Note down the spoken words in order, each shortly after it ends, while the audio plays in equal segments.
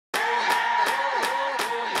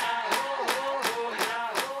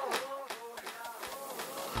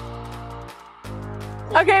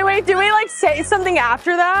Okay, wait, do we like say something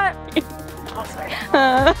after that?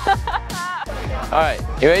 Alright,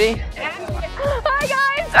 you ready? Hi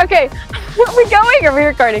guys! Okay, are we going? Are we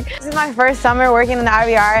recording? This is my first summer working in the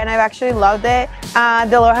RVR and I've actually loved it.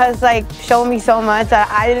 The Lord has shown me so much that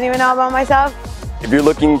I didn't even know about myself. If you're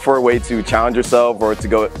looking for a way to challenge yourself or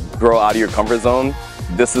to grow out of your comfort zone,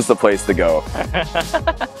 this is the place to go.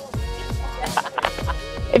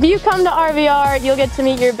 If you come to RVR, you'll get to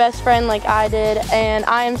meet your best friend like I did, and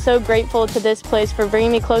I am so grateful to this place for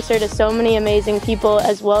bringing me closer to so many amazing people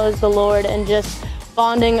as well as the Lord, and just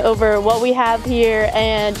bonding over what we have here,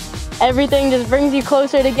 and everything just brings you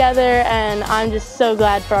closer together, and I'm just so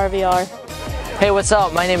glad for RVR. Hey, what's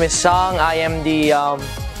up? My name is Song. I am the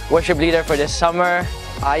worship leader for this summer.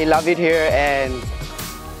 I love it here and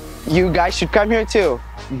you guys should come here too.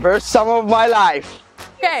 First summer of my life.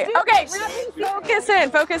 Okay,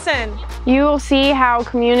 focus in. You will see how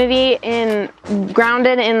community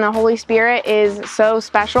grounded in the Holy Spirit is so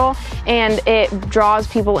special, and it draws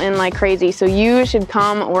people in like crazy. So you should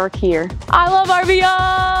come work here. I love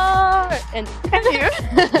RVR! And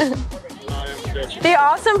you. The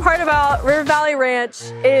awesome part about River Valley Ranch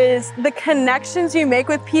is the connections you make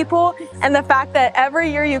with people and the fact that every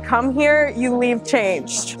year you come here, you leave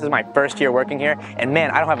changed. This is my first year working here, and man,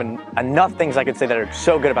 I don't have enough things I could say that are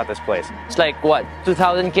so good about this place. It's like, what,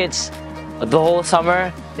 2,000 kids the whole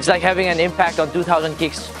summer? It's like having an impact on 2,000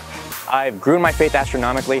 kids. I've grown my faith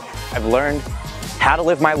astronomically. I've learned how to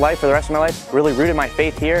live my life for the rest of my life, really rooted my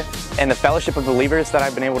faith here, and the fellowship of believers that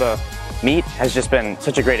I've been able to meet has just been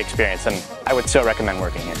such a great experience, and I would so recommend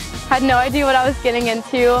working here. I had no idea what I was getting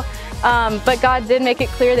into, but God did make it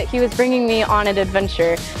clear that He was bringing me on an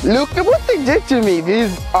adventure. Look at what they did to me.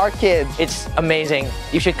 These are kids. It's amazing.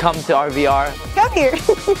 You should come to RVR. Come here.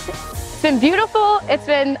 It's been beautiful. It's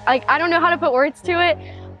been, like, I don't know how to put words to it,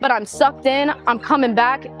 but I'm sucked in, I'm coming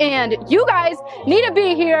back, and you guys need to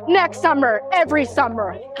be here next summer, every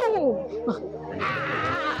summer.